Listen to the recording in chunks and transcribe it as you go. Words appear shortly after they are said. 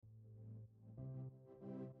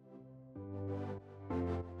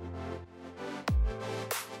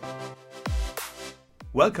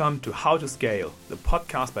Welcome to How to Scale, the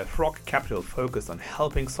podcast by Frog Capital focused on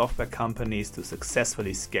helping software companies to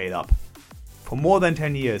successfully scale up. For more than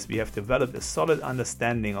 10 years, we have developed a solid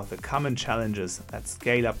understanding of the common challenges that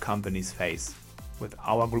scale-up companies face. With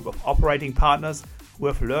our group of operating partners who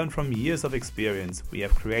have learned from years of experience, we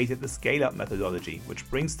have created the scale-up methodology, which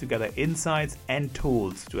brings together insights and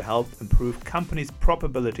tools to help improve companies'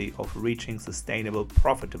 probability of reaching sustainable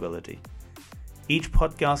profitability. Each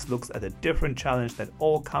podcast looks at a different challenge that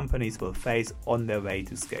all companies will face on their way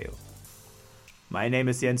to scale. My name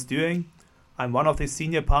is Jens Düring. I'm one of the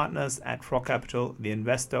senior partners at Frog Capital, the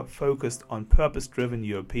investor focused on purpose-driven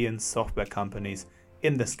European software companies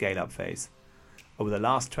in the scale-up phase. Over the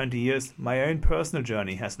last 20 years, my own personal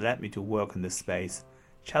journey has led me to work in this space,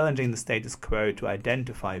 challenging the status quo to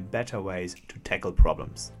identify better ways to tackle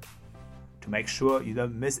problems. To make sure you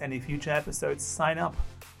don't miss any future episodes, sign up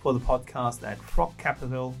for the podcast at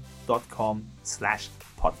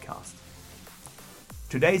frogcapital.com/podcast.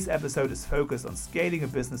 Today's episode is focused on scaling a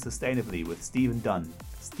business sustainably with Stephen Dunn.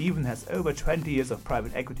 Stephen has over 20 years of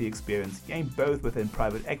private equity experience, gained both within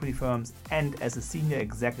private equity firms and as a senior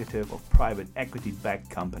executive of private equity-backed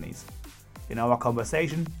companies. In our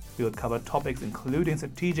conversation, we will cover topics including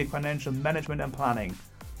strategic financial management and planning,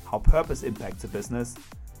 how purpose impacts a business,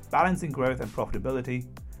 balancing growth and profitability,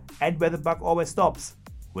 and where the buck always stops,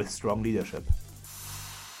 with strong leadership.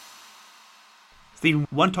 Stephen,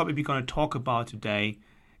 one topic we're going to talk about today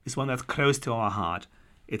is one that's close to our heart.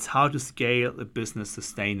 It's how to scale a business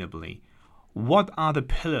sustainably. What are the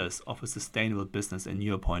pillars of a sustainable business in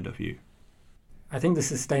your point of view? I think the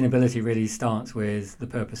sustainability really starts with the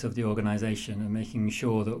purpose of the organization and making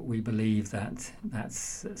sure that we believe that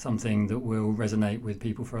that's something that will resonate with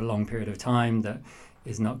people for a long period of time, that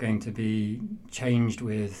is not going to be changed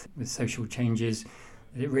with social changes.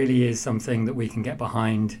 It really is something that we can get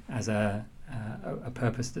behind as a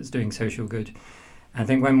purpose that's doing social good. I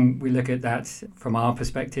think when we look at that from our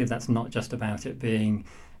perspective, that's not just about it being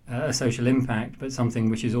a social impact, but something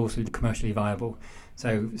which is also commercially viable.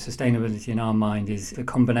 So sustainability in our mind is a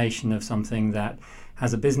combination of something that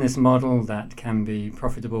has a business model that can be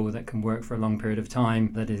profitable, that can work for a long period of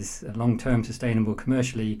time, that is long-term sustainable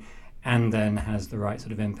commercially, and then has the right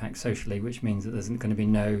sort of impact socially, which means that there's going to be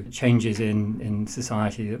no changes in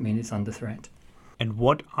society that mean it's under threat. And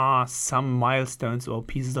what are some milestones or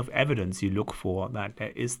pieces of evidence you look for that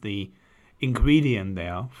there is the ingredient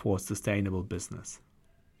there for sustainable business?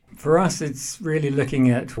 For us, it's really looking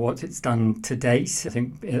at what it's done to date. I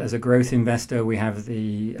think as a growth investor, we have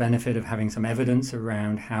the benefit of having some evidence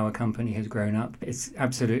around how a company has grown up. It's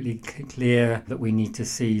absolutely clear that we need to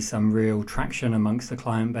see some real traction amongst the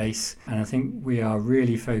client base. And I think we are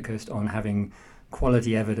really focused on having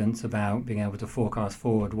quality evidence about being able to forecast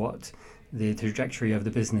forward what the trajectory of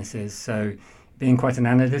the business is. So being quite an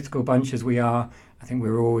analytical bunch as we are, I think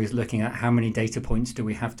we're always looking at how many data points do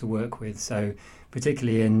we have to work with. So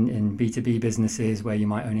particularly in B2B businesses where you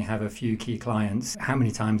might only have a few key clients, how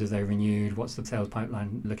many times have they renewed, what's the sales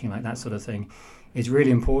pipeline looking like, that sort of thing. It's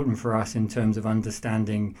really important for us in terms of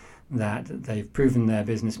understanding that they've proven their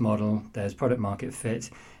business model, there's product market fit,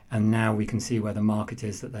 and now we can see where the market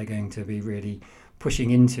is that they're going to be really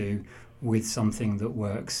pushing into with something that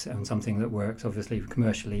works, and something that works obviously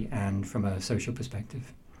commercially and from a social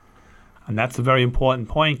perspective. And that's a very important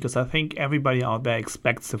point, because I think everybody out there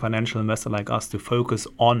expects a financial investor like us to focus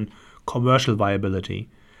on commercial viability.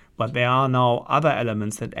 But there are now other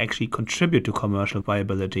elements that actually contribute to commercial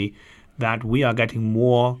viability that we are getting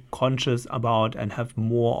more conscious about and have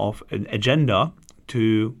more of an agenda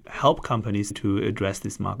to help companies to address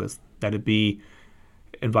these markets, that it be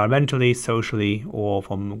environmentally, socially, or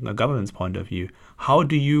from a governance point of view. How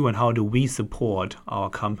do you and how do we support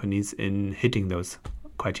our companies in hitting those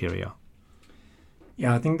criteria?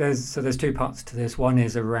 Yeah, I think there's two parts to this. One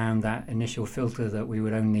is around that initial filter that we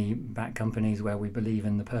would only back companies where we believe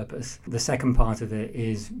in the purpose. The second part of it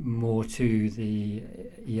is more to the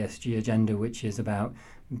ESG agenda, which is about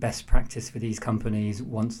best practice for these companies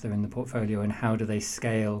once they're in the portfolio and how do they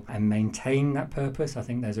scale and maintain that purpose. I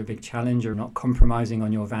think there's a big challenge of not compromising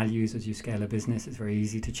on your values as you scale a business. It's very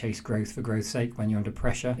easy to chase growth for growth's sake when you're under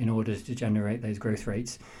pressure in order to generate those growth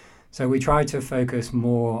rates. So we try to focus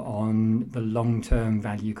more on the long-term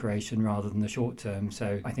value creation rather than the short-term.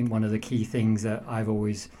 So I think one of the key things that I've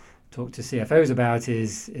always talked to CFOs about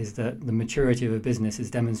is that the maturity of a business is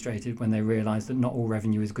demonstrated when they realize that not all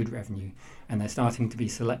revenue is good revenue, and they're starting to be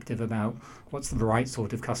selective about what's the right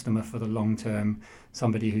sort of customer for the long term,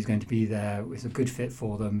 somebody who's going to be there, is a good fit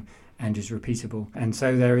for them, and is repeatable. And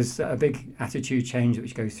so there is a big attitude change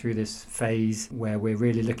which goes through this phase where we're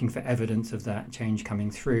really looking for evidence of that change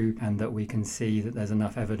coming through, and that we can see that there's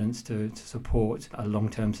enough evidence to support a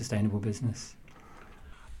long-term sustainable business.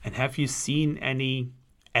 And have you seen any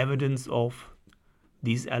evidence of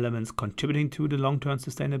these elements contributing to the long-term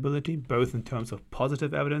sustainability, both in terms of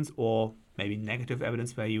positive evidence or maybe negative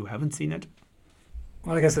evidence where you haven't seen it?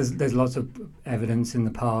 Well, I guess there's lots of evidence in the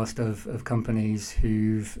past of companies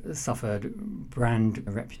who've suffered brand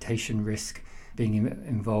reputation risk, being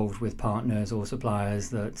involved with partners or suppliers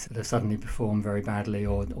that have suddenly performed very badly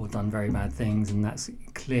or done very bad things, and that's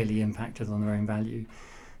clearly impacted on their own value.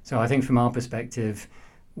 So I think from our perspective,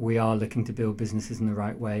 we are looking to build businesses in the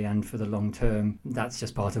right way and for the long term. That's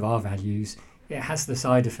just part of our values. It has the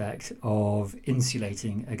side effect of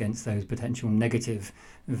insulating against those potential negative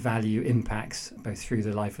value impacts, both through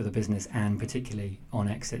the life of the business and particularly on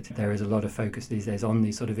exit. There is a lot of focus these days on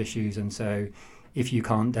these sort of issues, and so if you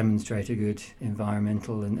can't demonstrate a good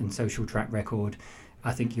environmental and social track record,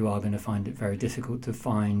 I think you are going to find it very difficult to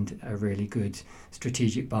find a really good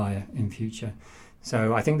strategic buyer in future.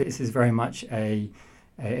 So I think this is very much a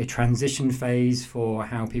transition phase for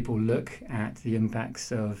how people look at the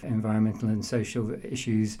impacts of environmental and social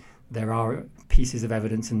issues. There are pieces of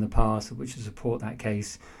evidence in the past which support that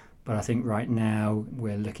case, but I think right now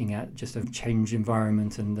we're looking at just a changed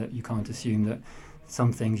environment, and that you can't assume that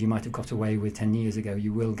some things you might have got away with 10 years ago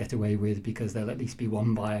you will get away with, because there'll at least be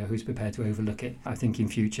one buyer who's prepared to overlook it. I think in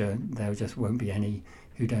future there just won't be any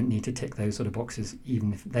who don't need to tick those sort of boxes,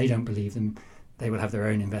 even if they don't believe them. They will have their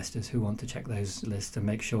own investors who want to check those lists and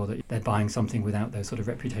make sure that they're buying something without those sort of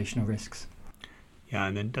reputational risks. Yeah,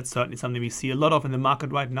 and then that's certainly something we see a lot of in the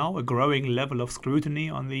market right now, a growing level of scrutiny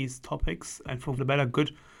on these topics, and for the better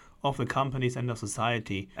good of the companies and of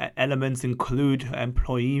society. Elements include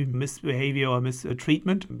employee misbehavior or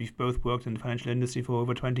mistreatment. We've both worked in the financial industry for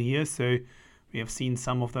over 20 years, so we have seen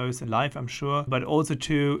some of those in life, I'm sure, but also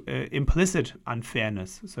to implicit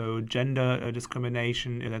unfairness. So gender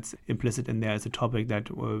discrimination, that's implicit in there as a topic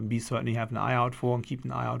that we certainly have an eye out for and keep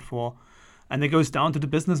an eye out for. And it goes down to the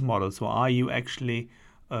business model. So are you actually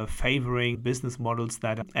favoring business models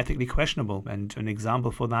that are ethically questionable? And an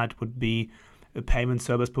example for that would be a payment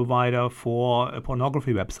service provider for a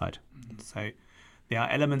pornography website. So there are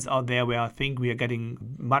elements out there where I think we are getting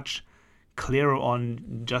much clearer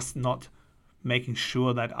on just not making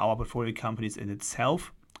sure that our portfolio companies in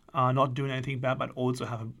itself are not doing anything bad, but also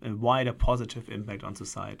have a wider positive impact on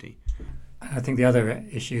society. I think the other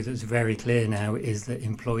issue that's very clear now is that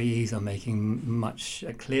employees are making much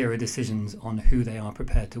clearer decisions on who they are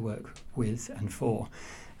prepared to work with and for.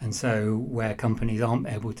 And so where companies aren't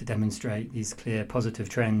able to demonstrate these clear positive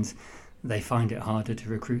trends, they find it harder to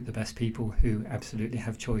recruit the best people who absolutely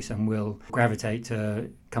have choice and will gravitate to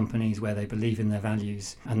companies where they believe in their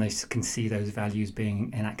values and they can see those values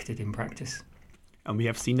being enacted in practice. And we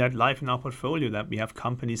have seen that live in our portfolio, that we have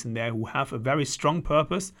companies in there who have a very strong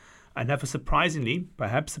purpose and have a surprisingly,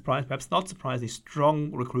 perhaps not surprisingly,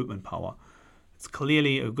 strong recruitment power. It's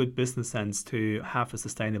clearly a good business sense to have a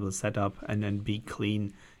sustainable setup and then be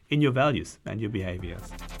clean in your values and your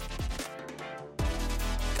behaviors.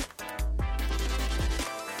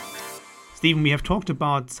 Stephen, we have talked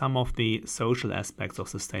about some of the social aspects of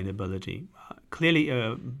sustainability. Clearly,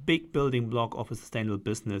 a big building block of a sustainable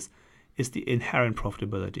business is the inherent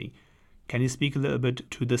profitability. Can you speak a little bit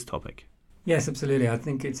to this topic? Yes, absolutely. I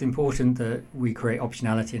think it's important that we create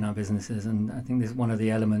optionality in our businesses, and I think this is one of the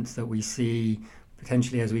elements that we see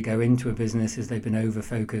potentially as we go into a business is they've been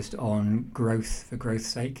over-focused on growth for growth's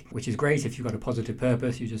sake, which is great if you've got a positive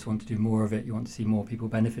purpose, you just want to do more of it, you want to see more people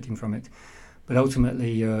benefiting from it. But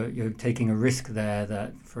ultimately, you're taking a risk there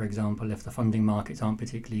that, for example, if the funding markets aren't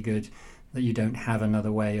particularly good, that you don't have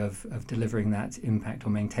another way of delivering that impact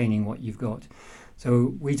or maintaining what you've got.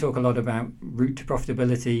 So we talk a lot about route to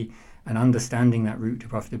profitability and understanding that route to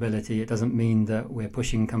profitability. It doesn't mean that we're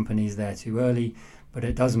pushing companies there too early, but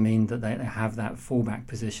it does mean that they have that fallback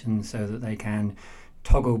position so that they can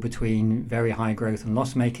toggle between very high growth and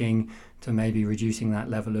loss making to maybe reducing that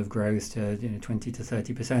level of growth to 20 to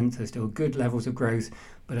 30%, so still good levels of growth,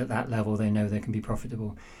 but at that level they know they can be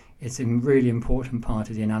profitable. It's a really important part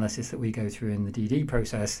of the analysis that we go through in the DD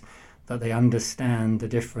process, that they understand the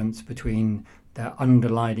difference between their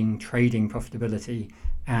underlying trading profitability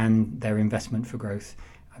and their investment for growth.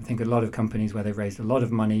 I think a lot of companies where they've raised a lot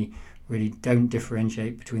of money really don't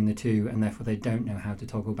differentiate between the two, and therefore they don't know how to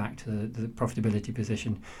toggle back to the profitability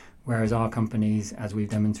position. Whereas our companies, as we've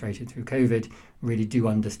demonstrated through COVID, really do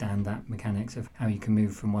understand that mechanics of how you can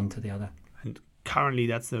move from one to the other. And currently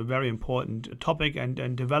that's a very important topic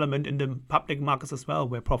and development in the public markets as well,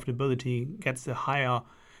 where profitability gets a higher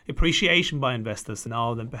appreciation by investors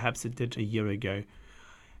now than perhaps it did a year ago.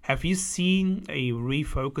 Have you seen a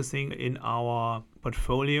refocusing in our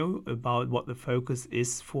portfolio about what the focus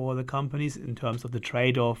is for the companies in terms of the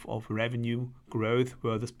trade-off of revenue growth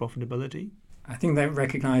versus profitability? I think that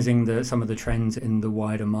recognizing some of the trends in the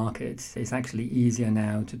wider market, it's actually easier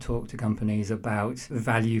now to talk to companies about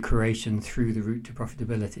value creation through the route to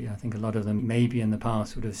profitability. I think a lot of them maybe in the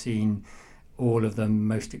past would have seen all of the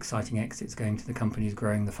most exciting exits going to the companies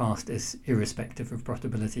growing the fastest, irrespective of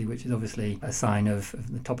profitability, which is obviously a sign of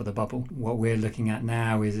the top of the bubble. What we're looking at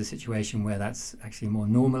now is a situation where that's actually more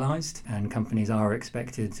normalized, and companies are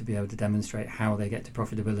expected to be able to demonstrate how they get to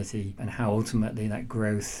profitability and how ultimately that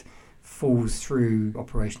growth falls through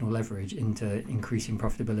operational leverage into increasing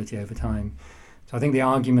profitability over time. So I think the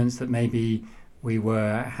arguments that maybe we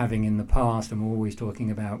were having in the past and we're always talking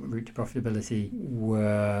about route to profitability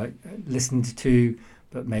were listened to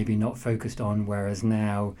but maybe not focused on, whereas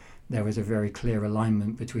now there is a very clear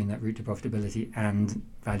alignment between that route to profitability and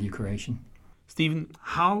value creation. Stephen,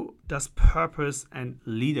 how does purpose and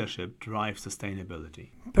leadership drive sustainability?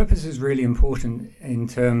 Purpose is really important in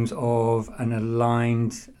terms of an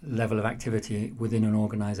aligned level of activity within an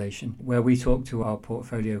organization. Where we talk to our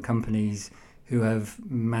portfolio companies who have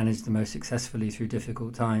managed the most successfully through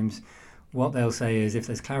difficult times, what they'll say is if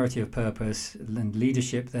there's clarity of purpose, then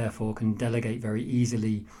leadership therefore can delegate very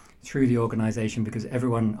easily through the organization because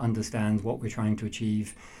everyone understands what we're trying to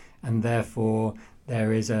achieve, and therefore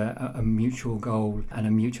there is a mutual goal and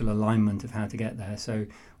a mutual alignment of how to get there. So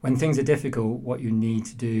when things are difficult, what you need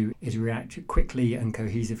to do is react quickly and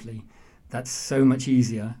cohesively. That's so much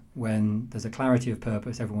easier when there's a clarity of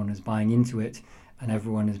purpose, everyone is buying into it, and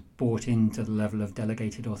everyone is bought into the level of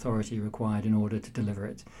delegated authority required in order to deliver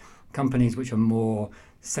it. Companies which are more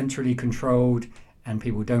centrally controlled and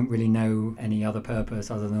people don't really know any other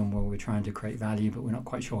purpose other than, well, we're trying to create value, but we're not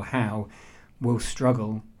quite sure how, will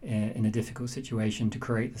struggle in a difficult situation to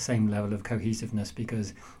create the same level of cohesiveness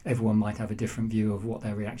because everyone might have a different view of what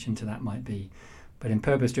their reaction to that might be. But in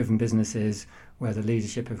purpose-driven businesses where the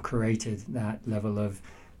leadership have created that level of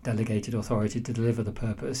delegated authority to deliver the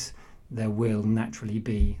purpose, there will naturally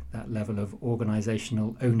be that level of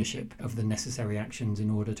organizational ownership of the necessary actions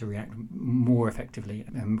in order to react more effectively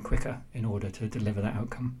and quicker in order to deliver that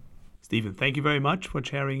outcome. Stephen, thank you very much for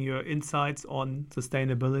sharing your insights on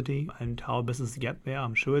sustainability and how businesses get there.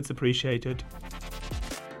 I'm sure it's appreciated.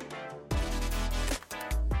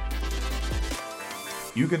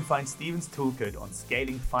 You can find Stephen's toolkit on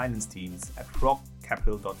scaling finance teams at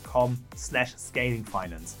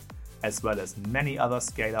frogcapital.com/scalingfinance, as well as many other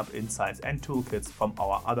scale-up insights and toolkits from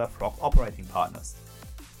our other Frog operating partners.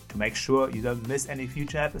 To make sure you don't miss any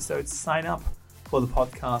future episodes, sign up for the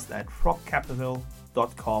podcast at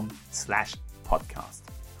frogcapital.com/podcast.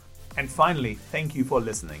 And finally, thank you for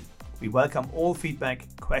listening. We welcome all feedback,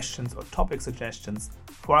 questions, or topic suggestions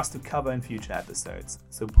for us to cover in future episodes.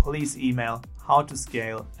 So please email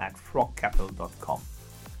howtoscale@frogcapital.com.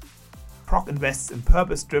 Frog invests in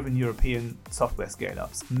purpose-driven European software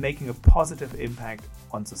scale-ups, making a positive impact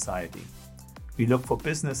on society. We look for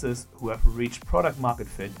businesses who have reached product market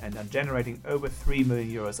fit and are generating over 3 million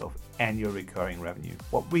euros of annual recurring revenue,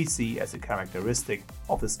 what we see as a characteristic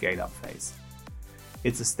of the scale-up phase.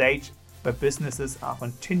 It's a stage where businesses are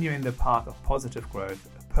continuing the path of positive growth,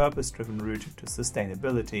 a purpose-driven route to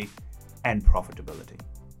sustainability and profitability.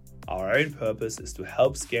 Our own purpose is to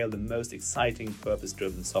help scale the most exciting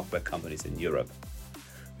purpose-driven software companies in Europe.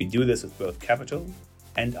 We do this with both capital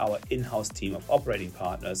and our in-house team of operating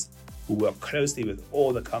partners who work closely with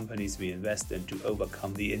all the companies we invest in to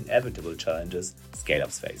overcome the inevitable challenges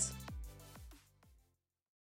scale-ups face.